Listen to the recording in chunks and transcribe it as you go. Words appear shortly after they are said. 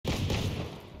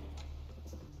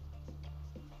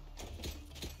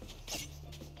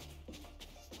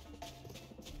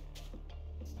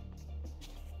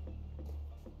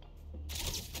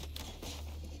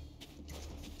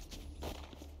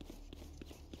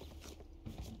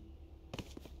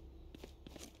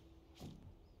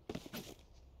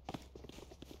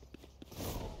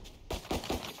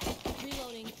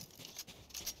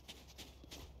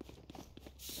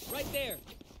Right there.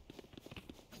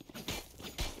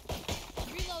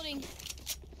 Reloading.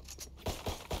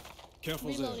 Careful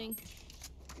Reloading. there.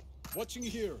 Watching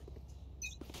here.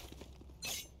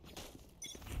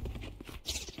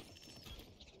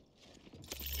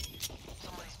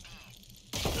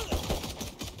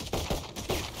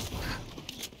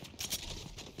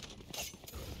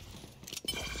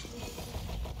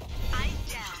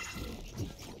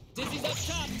 Dizzy's up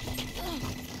top.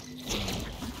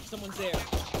 Someone's there.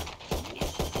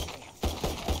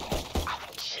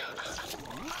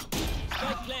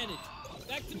 Spike planted.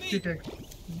 Back to me.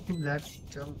 That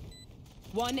jump.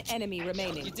 One enemy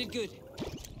remaining. You did good.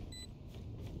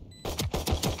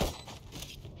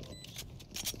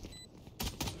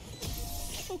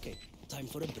 Okay, time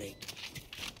for a break.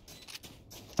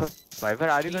 Viper,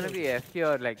 are you gonna be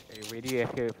AFK or like very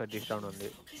AFK for this round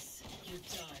only?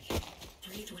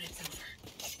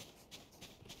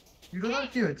 You don't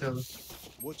have to kill.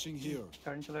 Watching here.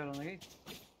 Current चला रहा हूँ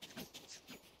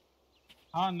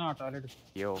हाँ ना toilet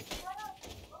Yo.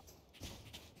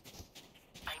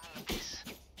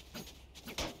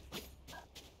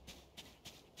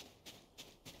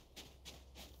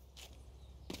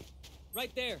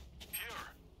 Right there.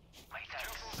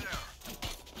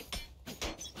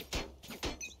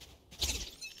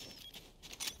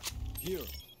 Here.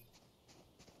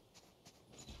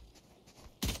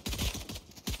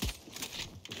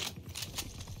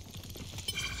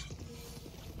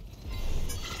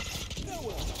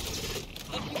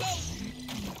 Up you go.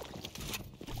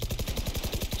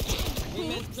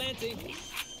 Wingman's planting.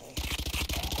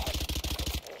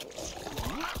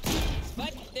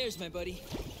 Spike, there's my buddy.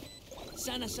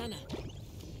 Sana, sana.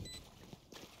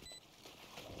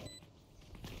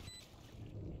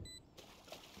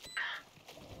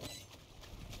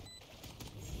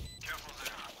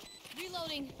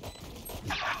 Reloading.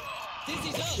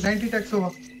 Dizzy's up. 90 tax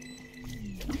over.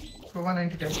 Over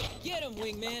 90 tax. Get him,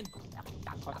 wingman.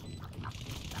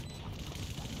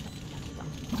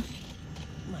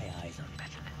 My eyes are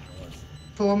better than yours.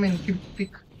 So I'm in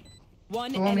pick.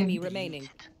 One Oh, enemy man. remaining.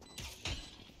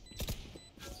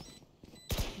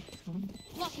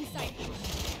 Blocking sight.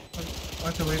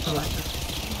 Watch away for that.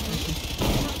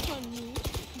 Not on me.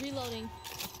 Reloading.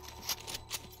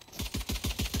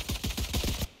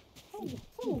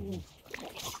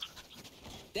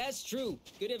 That's true.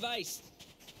 Good advice.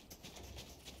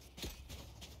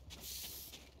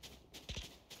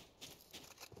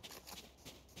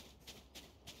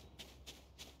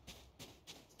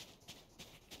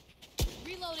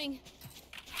 Reloading.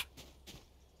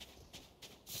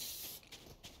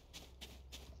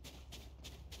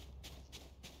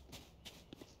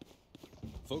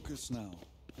 Focus now.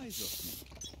 Eyes off me.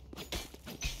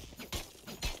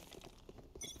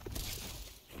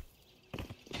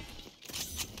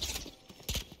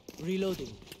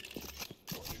 Reloading.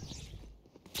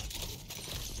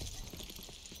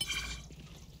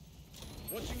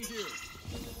 Watching here.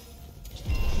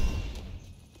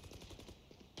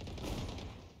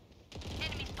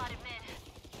 Enemy spotted mid.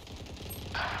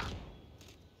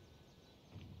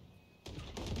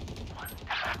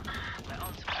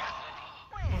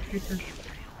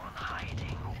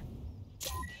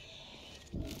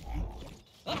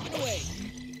 Up and away.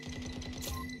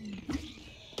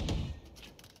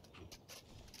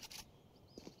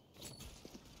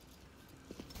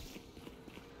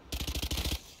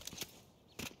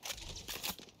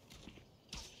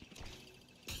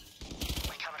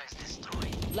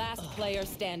 Last player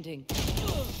standing.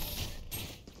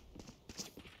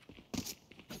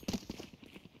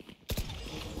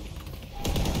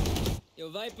 Yo,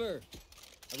 Viper.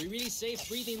 Are we really safe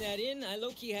breathing that in? I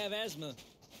low-key have asthma.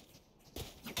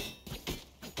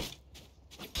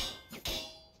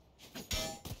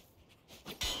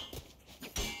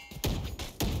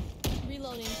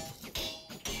 Reloading.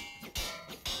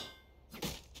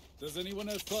 Does anyone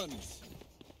have funds?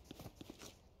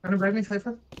 Can you buy me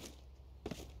Cypher?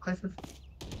 Cypher.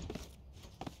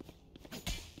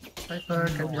 Cypher,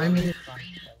 can you buy me?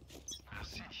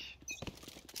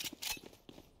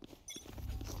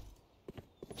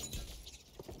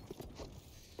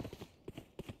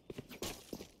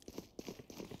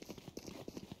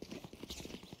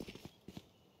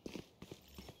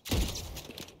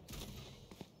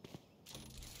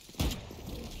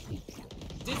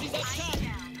 Dizzy's up top.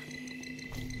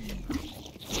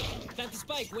 Plant the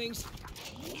spike, Wings.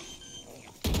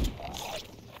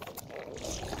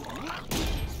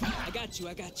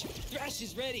 I got you. Thrash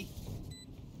is ready.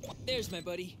 There's my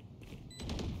buddy.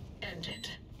 Ended.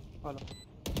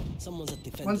 Someone's at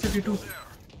defense. 152.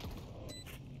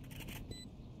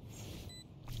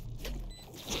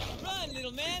 Run,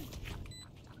 little man.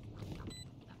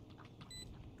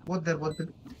 Both there, both there.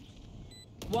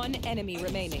 One enemy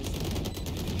remaining.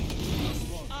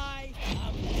 I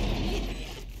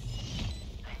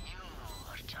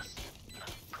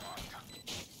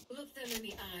Look them in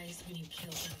the eyes when you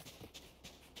kill them.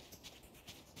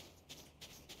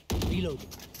 reloading.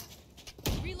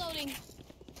 Reloading.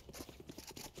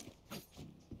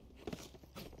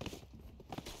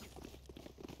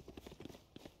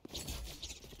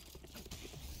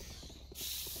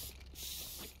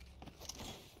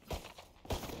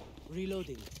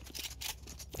 Reloading.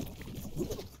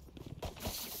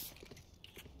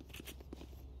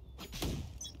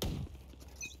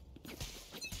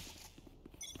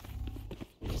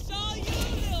 Saw you,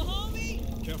 little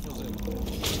homie. Careful there.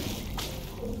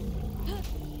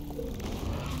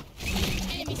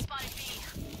 Enemy spotted B.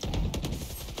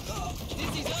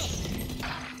 Dizzy's up.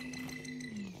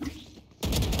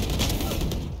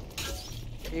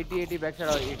 80 backside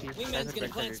or 80. Wingman's gonna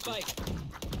plant spike.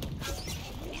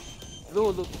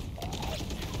 Look. Blow him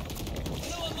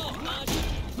up, Maj.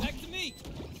 Back to me.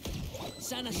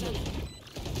 Sana. Zero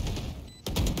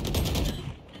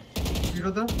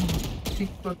the. Peek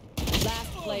पर.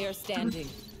 Last player standing.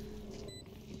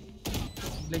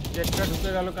 Like jet का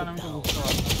ढुके गालो का नाम तो book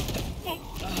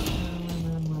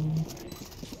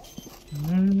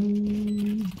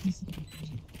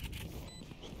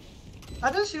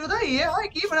আচ্ছা শিরোদা ইয়ে হয়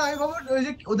কি মানে আমি বাবা ওই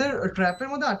যে ওদের ট্র্যাপের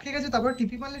মধ্যে আটকে গেছে তারপর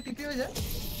টিপি মারলে টিপি হয়ে যায়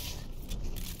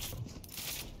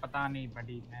पता नहीं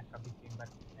बड़ी मैं कभी चेंबर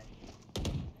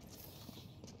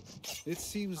It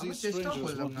seems আমি these চেষ্টাও strangers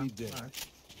করলাম want না me dead.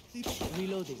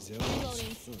 Reloading. Their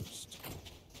Reloading. first.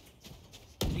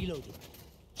 Reloading.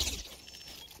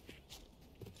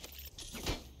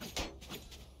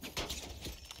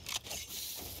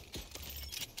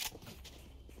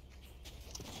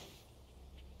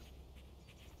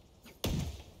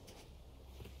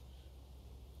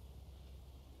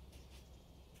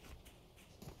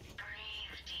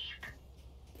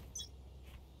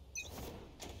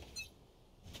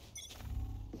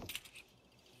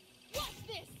 What's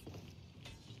this?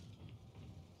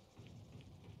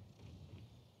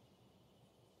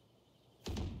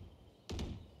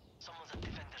 Someone's at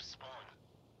defender spawn.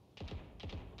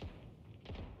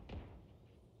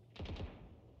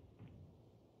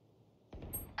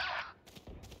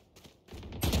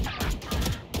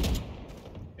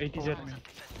 Eighty jet में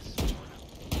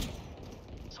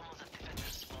Someone's at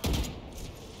defender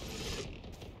spawn.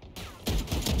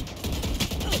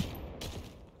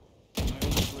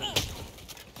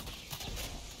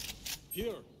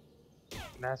 Here.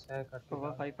 Flash है करके होगा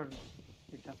फाइपर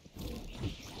दिखा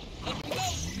Up we go.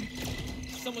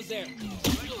 Someone's there.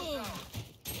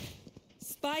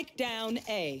 Spike down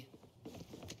A.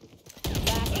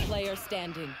 Last player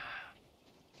standing.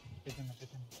 कितने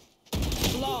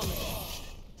Flawless.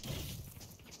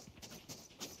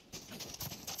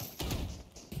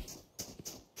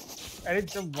 अरे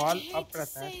जब wall I up hate to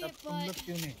रहता है say तब it, तुम लोग but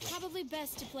क्यों नहीं खेलते probably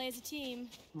best to play as a team.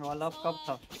 वाला कब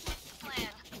था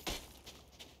Plan.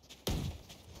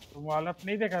 तुम वॉल अप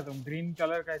नहीं देखा तुम ग्रीन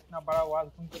कलर का इतना बड़ा वॉल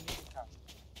तुमको नहीं दिखा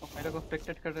तो मेरे को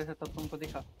स्पेक्टेट कर रहे थे तब तुमको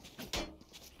दिखा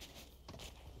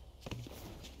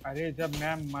अरे जब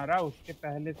मैं मरा उसके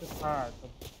पहले तो था तो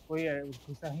कोई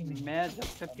घुसा ही नहीं मैं जब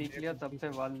से पीक लिया तब से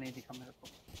वॉल नहीं दिखा मेरे को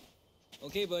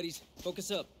Okay, buddies. Focus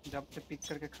up. जब से पीक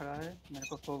करके खड़ा है मेरे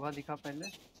को शोभा दिखा पहले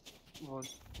वो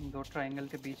दो ट्रायंगल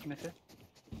के बीच में से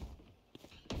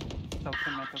तब से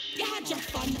मैं तो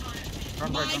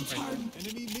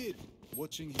Enemy mid.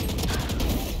 Watching here.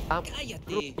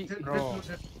 Cállate. Bro.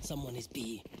 Someone is B.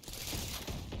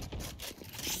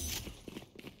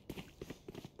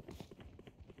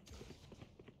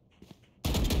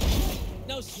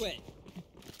 No sweat.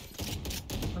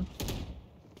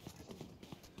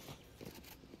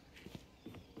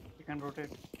 you can rotate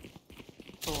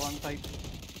so one side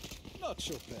Not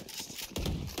your best.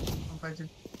 हम पाइचे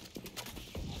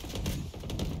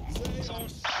They are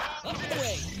Up the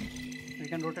way. you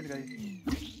can rotate guys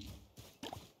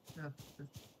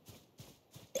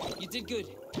You did good.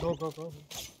 go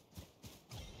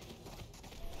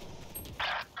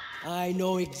I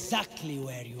know exactly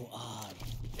where you are.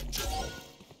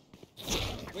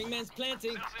 Wingman's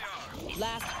planting.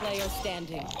 Last player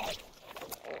standing.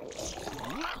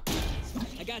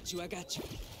 I got you.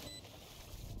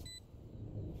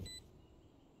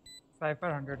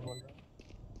 Cipher 100 बोल रहा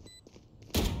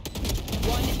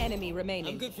One enemy I'm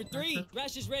remaining. good for 3.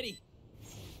 Rash is ready.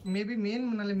 maybe main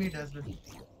নালে mid আসবে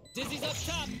Dizzy's up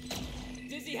top.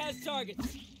 Dizzy has targets.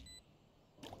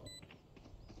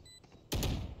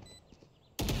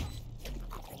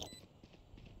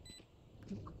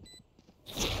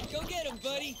 Go get him,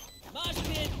 buddy. Mosh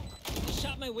pit. I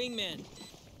shot my wingman.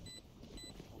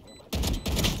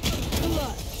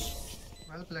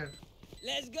 player.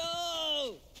 Let's go!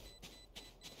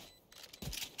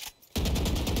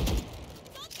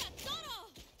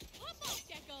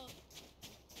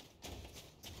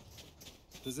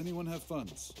 Does anyone have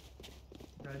funds?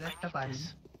 একটা পারি।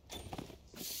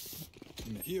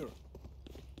 Here.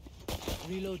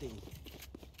 Reloading.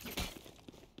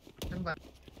 Stand by.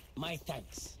 My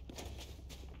thanks.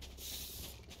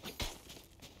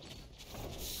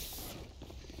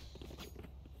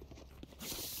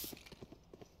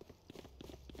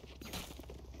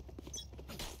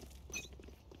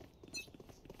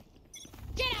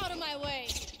 Get out of my way!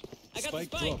 I got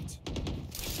Spike the spike. dropped.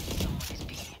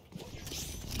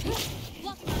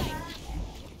 Block sight.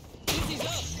 Dizzy's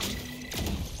up.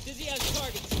 Dizzy has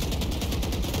targets.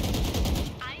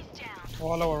 Eyes down.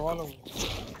 All over, all over.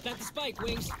 Got the spike,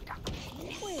 Wings.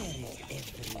 Where is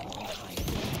everyone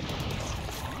hiding?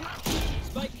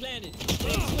 Spike planted.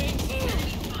 Thanks, Wings.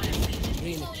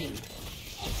 Green King.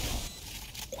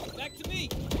 Back to me.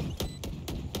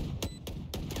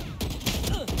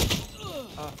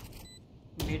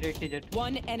 Mid 80 jet.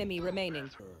 One enemy remaining.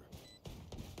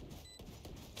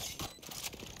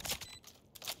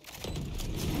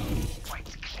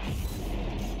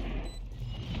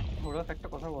 ওরা একটা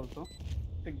কথা বলতো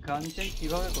তুই গান change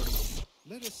কিভাবে করিস?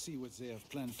 Let us see what they have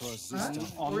planned for us this হ্যাঁ?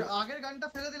 time. ওই আগের গানটা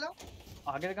ফেলে দিলাম।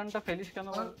 আগের গানটা ফেলিস কেন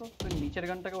বলতো? তুই নিচের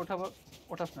গানটাকে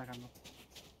ওঠাস না কেন?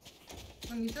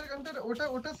 নিচের গানটা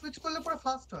ওটা সুইচ করলে পরে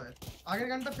ফাস্ট হয়। আগের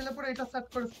গানটা ফেলে পরে এটা স্টার্ট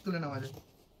করে তুলে নেওয়া যায়।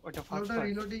 ওটা ফাস্ট ওটা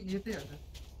রিলোডিং ইয়েতে আছে।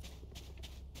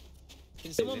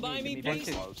 Can someone buy me, please?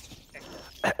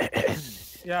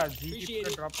 या जी Appreciate पे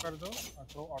it. ड्रॉप कर दो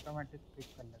तो ऑटोमेटिक पिक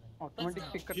कर लेगा। ऑटोमेटिक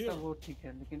पिक करता है वो ठीक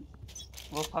है, लेकिन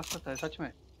वो फास्ट होता है सच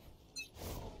में।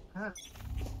 हाँ।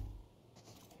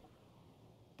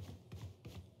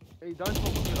 Hey, don't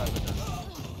focus your life.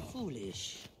 Foolish.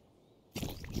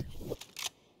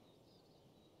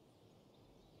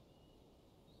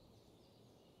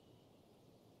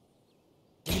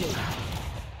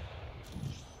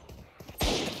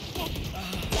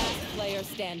 Last player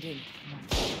standing.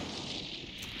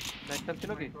 Backup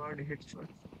ছিল কি? God headshot.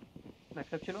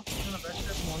 ব্যাকআপ ছিল? না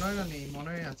ব্যাকআপ মনে হয় না নেই, মনে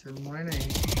হয় আছে, মনে নেই।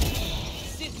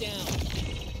 Sit down.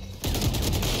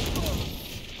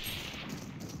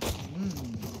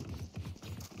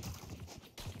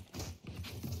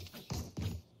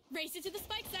 Race it to the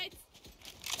spike sites.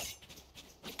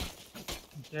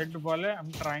 Z बोले I am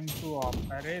trying two of.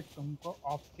 अरे तुमको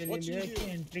ऑफ के लिए Watching लिया है you. कि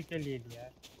एंट्री के लिए लिया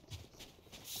है?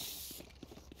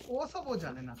 ও সব ও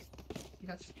জানে না। ঠিক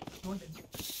আছে, don't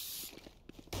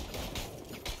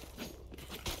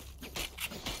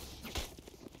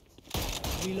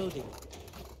Reloading.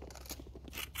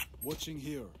 Watching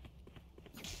here.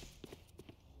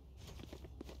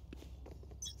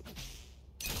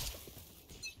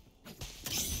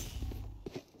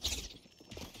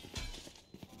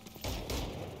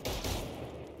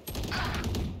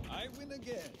 I win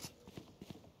again.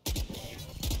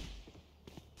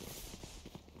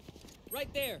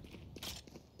 Right there.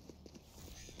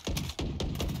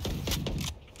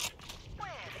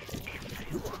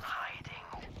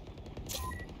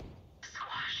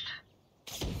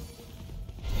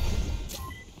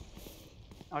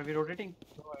 Are we rotating?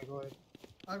 Go ahead.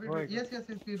 Are we? Go ahead. Yes,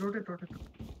 we rotate.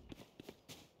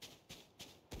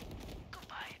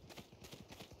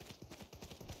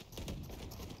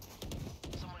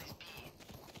 Someone is B.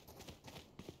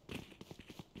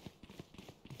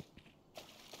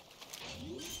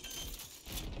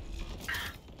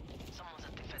 Someone's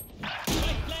at defense.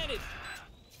 Spike planted.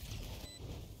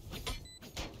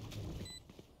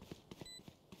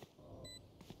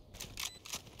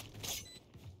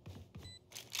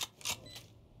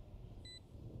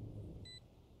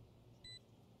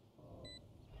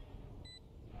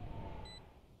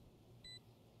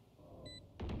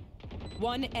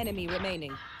 One enemy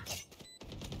remaining.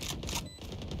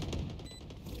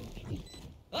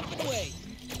 Up and away.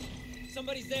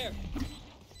 Somebody's there.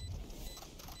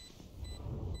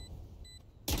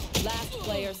 Last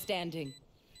player standing.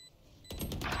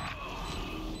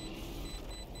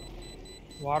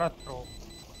 What a throw.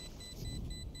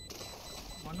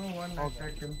 101 Okay.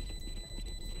 attack him.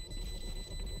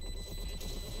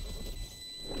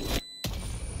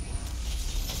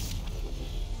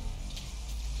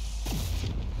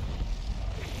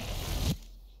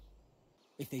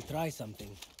 If they try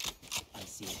something,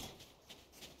 I'll see it.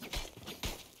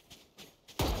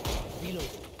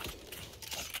 Reload.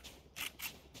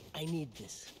 I need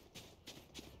this.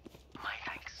 My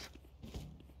thanks.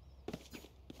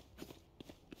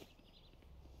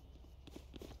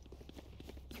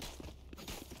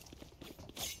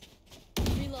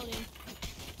 Reloading.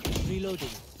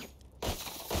 Reloading.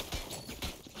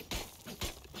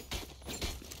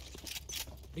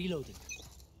 Reloading.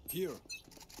 Here.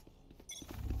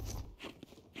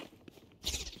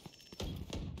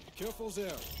 Careful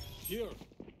there. Here.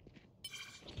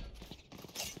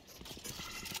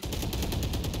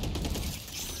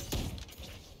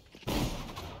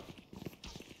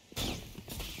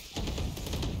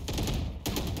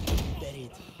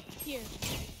 Buried. Here.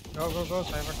 Go,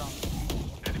 Cyber down.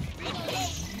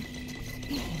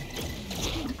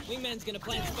 Wingman's gonna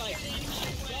plant spike.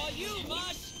 It's all you,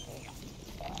 Mosh!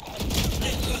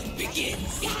 The hunt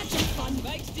begins! Gotcha, fun!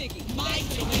 Spike sticky. My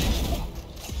turn!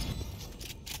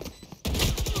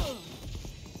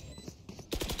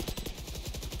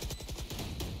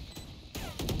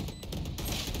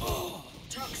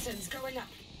 Toxins going up.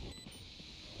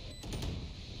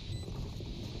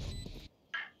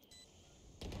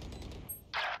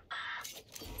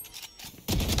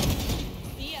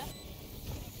 See ya.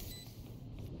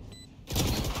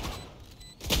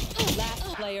 Last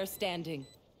player standing.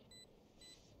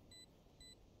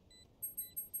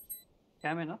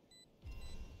 क्या में ना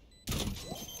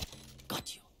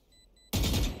Got you.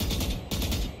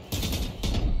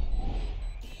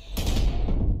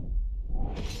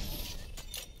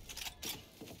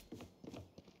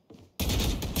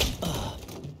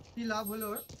 কি লাভ হলো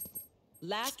ওর?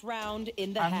 Last round in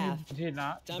the আমি half. বুঝি না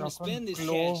Time to যখন spend this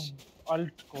clove cash.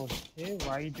 alt করছে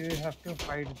why do you have to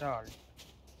fight the alt?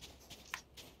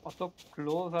 অত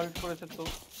ক্লোজ হল্ট করেছে তো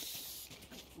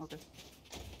ওকে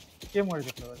কে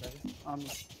মরেছে ক্লোভ আগে? আমি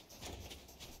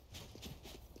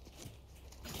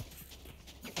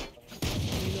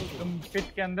तुम पिट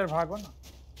के अंदर भागो ना.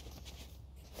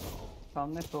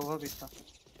 सामने शोभा भी था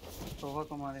शोभा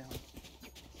को मारे हम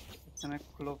इतने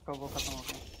क्लोव का वो खत्म हो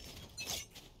गया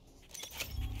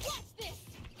Watch this.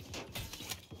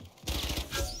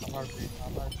 भाग गई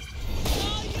आवाज.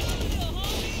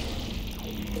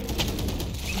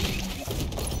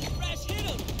 Fresh hit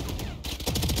him!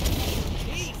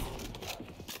 Jeez.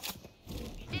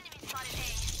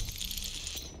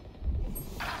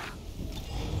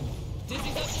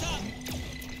 Dizzy's up top.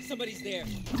 Somebody's there.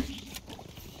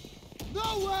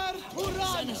 Nowhere to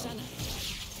run! Sana.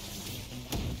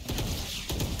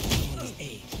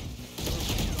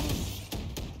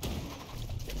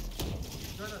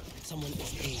 Someone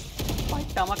is A.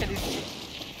 Fight আমাকে দিছি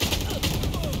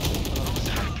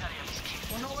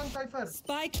 101 cipher.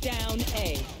 Spike down A.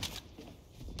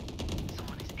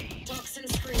 Toxin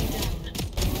screen down.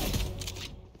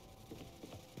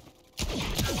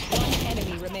 One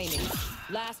enemy remaining.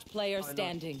 Last player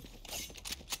standing.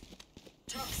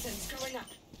 Toxins going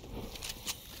up.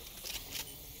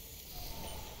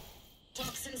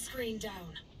 Toxin screen down.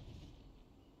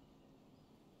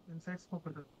 Inside smoke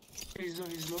করতে। he's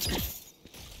low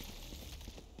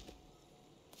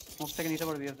smoke থেকে নিতে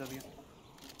পারবি আর যাবি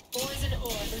Poison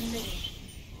orb emitting.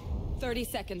 30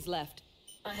 seconds left.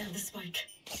 I have the spike.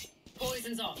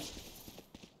 Poison's off.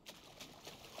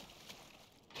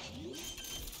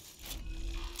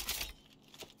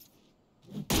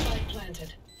 Spike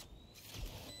planted.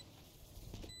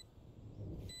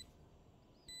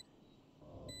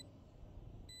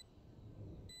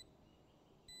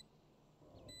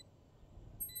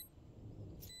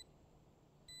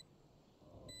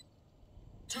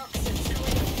 Toxins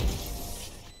going up.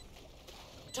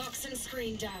 Toxin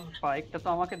screen down. স্পাইকটা তো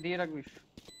আমাকে দিয়ে রাখবিস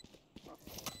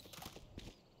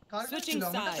কার কাছে Switching ছিল?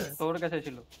 আমার কাছে? sides. তোর কাছে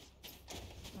ছিল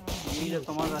এই যে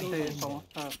তোমার কাছে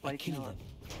সমস্যা I স্পাইক kill নেওয়ার them.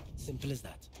 Simple as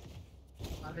that.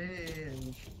 আরে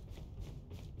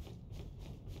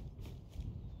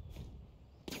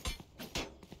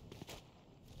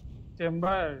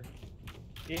चेंबर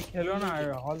ये खेलो ना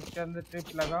हॉल के अंदर ट्रिप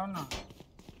लगाओ ना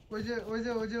ওই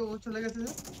যে ও চলে গেছে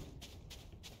যে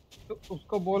तो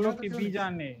उसको बोलो कि बी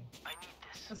जाने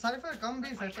সাইফার কাম বি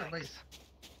সাইফার ভাই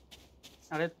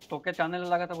আরে তোকে চ্যানেলে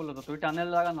লাগাতে বললো তো তুই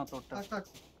চ্যানেলে লাগা না তোরটা থাক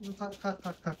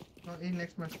এই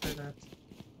নেক্সট ম্যাচটা যাচ্ছে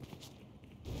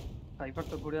সাইফার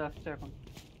তো ঘুরে আসছে এখন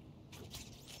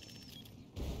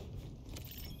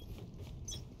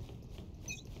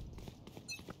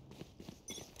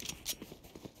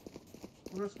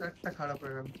পুরো স্ট্যাটটা খারাপ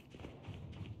হয়ে গেল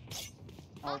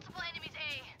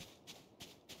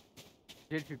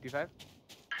Hit 55.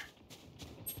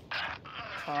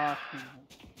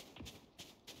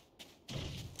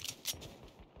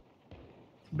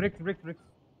 BRICS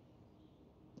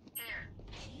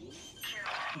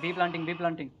B planting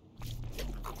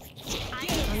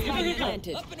Spike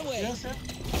planted. Up and away. Yes, sir.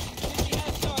 50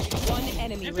 half target. One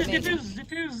enemy remaining.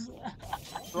 Diffuse.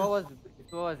 What was it?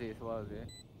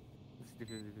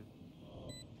 Diffuse.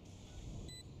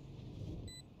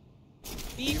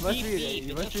 Beep, You must beep, be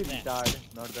beep. Enough of that. retarded,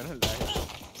 not gonna lie.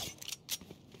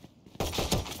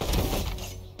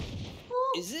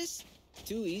 Is this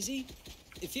too easy?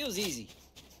 It feels easy.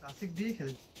 Classic दी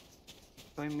खेल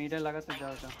कोई media लगा तो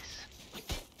जाओगा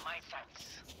My thanks.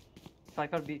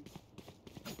 Cipher B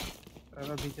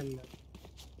सारा भी चल रहा है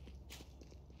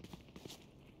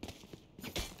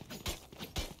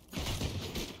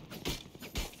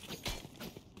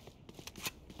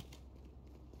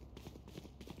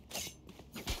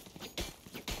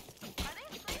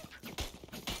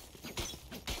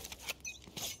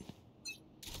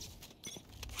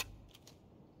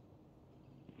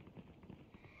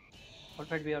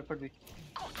outfit भी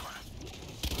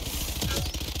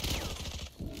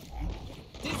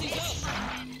Dizzy's up.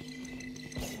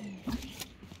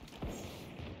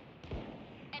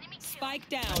 Spike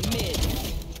down mid.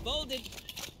 Folded.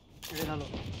 ये ना लो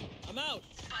I'm out.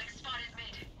 Spike spotted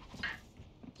mid.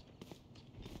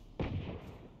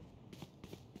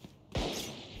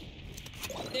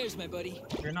 There's my buddy.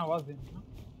 ये ना आवाज देना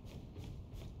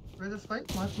where's the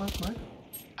spike mark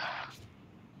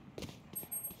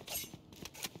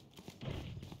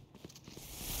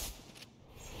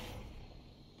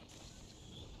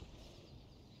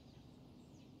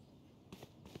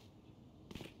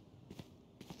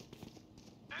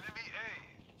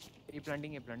A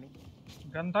planting.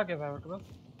 Gun था कैसा बेटा बस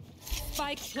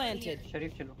Spike planted.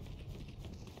 शरीफ चलो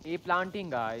A planting,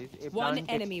 guys. A One planting.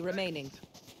 enemy remaining.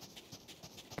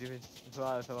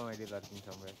 Someone might be lurking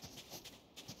somewhere.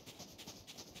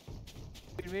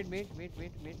 Mid.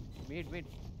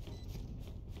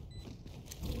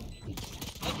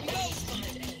 Up we go.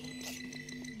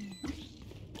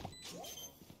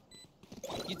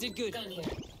 You did good. Gun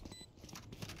here.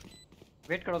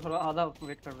 Wait करो थोड़ा आधा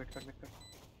wait कर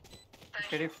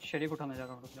शरीफ उठाने जा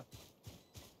रहा हूँ रुक जा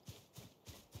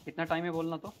कितना टाइम है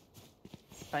बोलना तो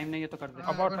टाइम नहीं है तो कर दे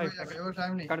About 5 वो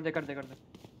टाइम नहीं कर दे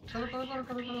चलो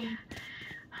करो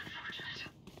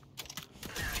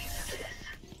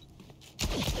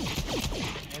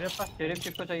मेरे पास शरीफ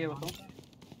किसको चाहिए बताओ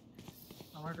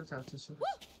हमारे को चाहते हैं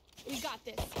We got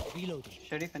this. Reloading.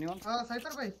 Sharif anyone हाँ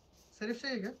साइफर भाई सिर्फ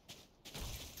चाहिए क्या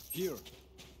Here.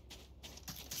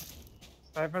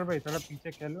 साइफर भाई थोड़ा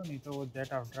पीछे खेलो नहीं तो वो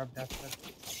जेट आउट ड्रॉप जाता है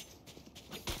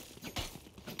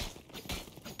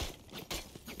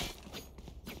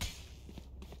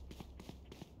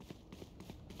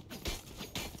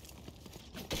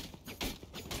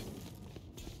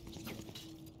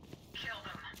Kill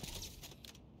them.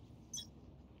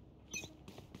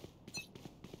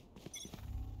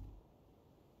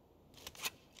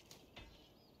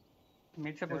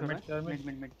 मिड से पूछ रहा है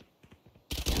mid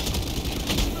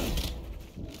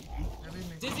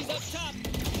Dizzy's up top.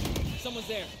 Someone's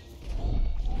there.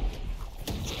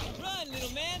 Run,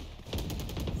 little man.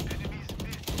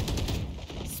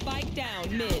 Spike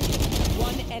down mid.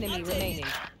 One enemy I'll take remaining.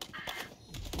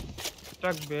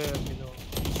 Stuck below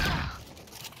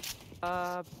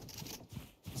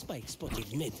Spike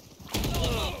spotted mid.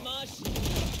 Oh, Mosh.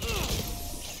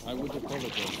 I would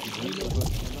apologize to you, but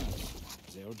alas,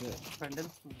 they are dead. Pandal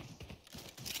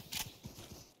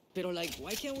Pero like,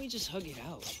 why can't we just hug it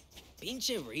out?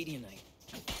 Pinche Radianite.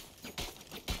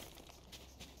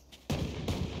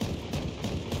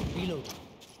 Reload.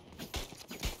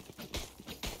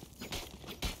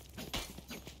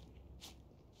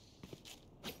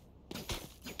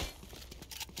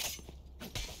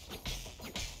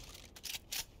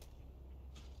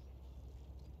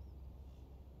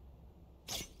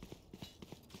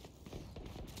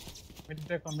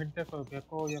 Mid देखो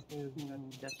gecko या फिर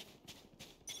just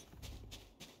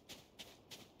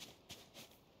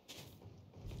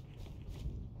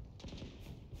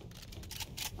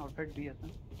outfit भी है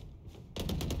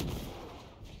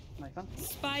nice one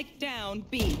Spike down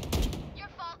B. Your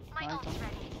fault. My Nice ult's one.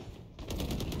 ready.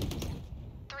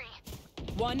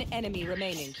 3. One enemy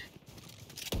remaining.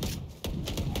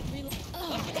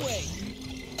 Up away.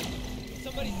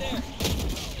 Somebody's there.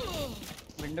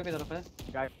 Window की तरफ है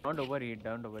Guys, don't overheat.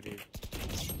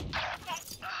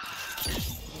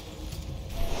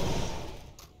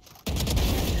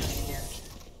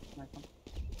 Nice one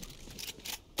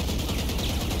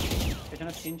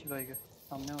कितना 3 चलाएगा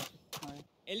सामने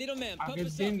Hey, little man, pump आगे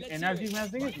us up. दिन Let's energy hear it. Match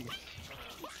देंगे थी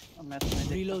मैच में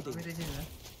Reloading. अभी देखिए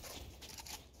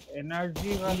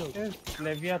एनर्जी वर्सेस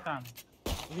लेवियाथान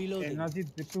Reloading. एनर्जी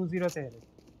 2-0 से है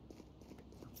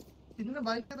कितने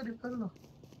बाइक का तो डिप कर लो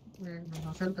ये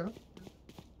सेल करो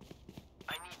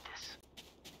I need this.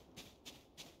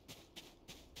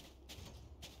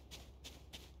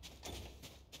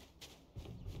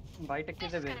 Bye take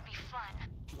This से is bay gonna be fun.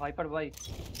 Wiper by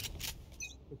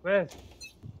request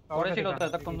পড়ে ছিল তো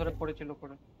এতক্ষণ ধরে পড়েছিল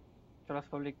করে চলো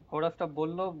স্লোলি ঘোড়া স্টপ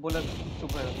বললো বলে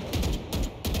চুপ হয়ে গেল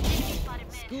Spotted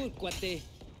mid. Good, cuate.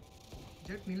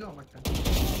 Jet নিলো আমারটা।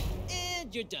 And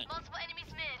you're done. Multiple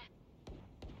enemies mid.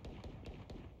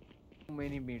 Too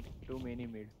many mid. Too many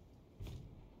mid.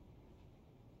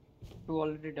 2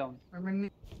 already down. I mean,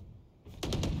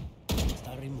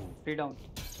 Star removed. 3 down.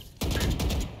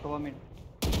 Sova mid.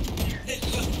 The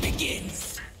hunt begins.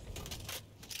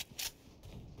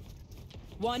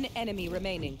 One enemy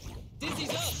remaining.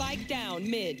 Dizzy's up. Spike down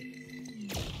mid.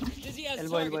 Dizzy has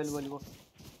Elbow, elbow, targets. elbow, elbow.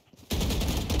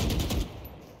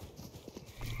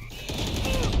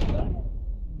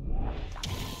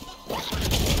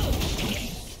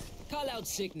 Call out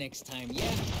sick next time,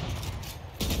 yeah?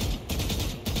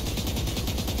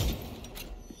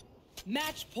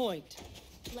 Match point.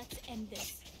 Let's end this.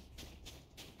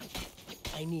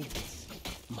 I need this.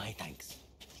 My thanks.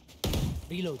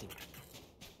 Reloading.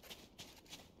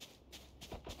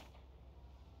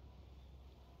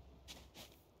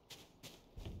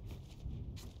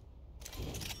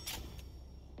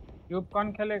 Tube कौन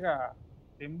खेलेगा?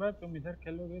 Timber तुम इधर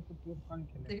खेलोगे तो tube कौन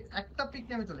खेलेगा? একটা pick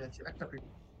নিয়ে আমি চলে যাচ্ছি, একটা পিক।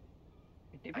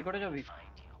 টিপি করে যাবি?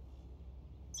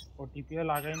 ওটিপিও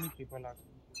লাগাইনি, টিপও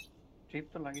লাগাইনি। ট্রিপ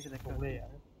তো লাগিয়েছে দেখতে ওরে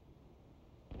यार।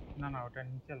 না না ওটা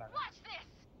নিচে লাগা। Watch this.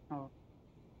 ও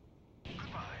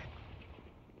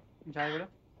যাই বড়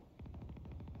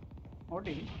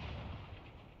ওটি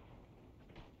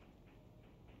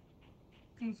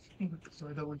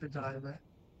সোয়েদা বলতে যায় ভাই।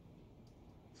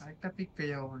 একটা পিক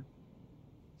পেয়ে যাবো আমি।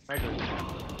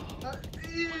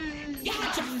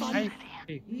 Gotcha, fun. Nice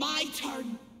pick. My turn.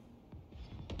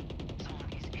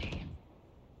 Someone is A.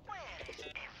 Where is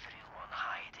everyone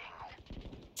hiding?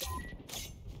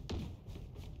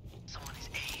 Someone is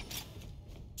A.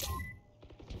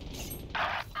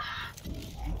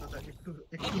 একটু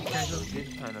casual.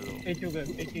 Kind of low. 80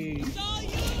 Saw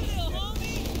you, little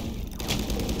homie.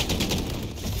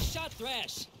 Shot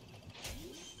Thrash.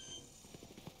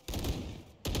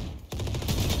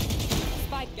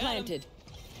 Spike Got him. planted.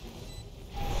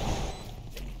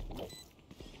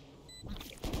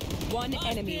 One Lost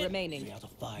enemy it. remaining. 3 out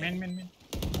of 5. Main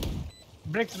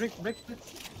break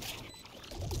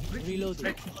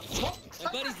Reloading. My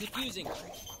buddy's defusing.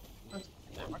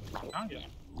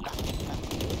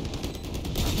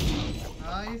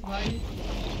 Nice भाई,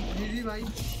 easy भाई।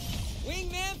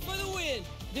 Wingman for the win.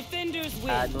 Defenders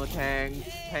win. No thanks.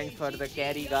 Thanks for the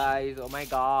carry, guys. Oh my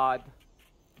god.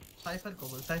 Cipher को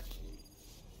बोल cipher.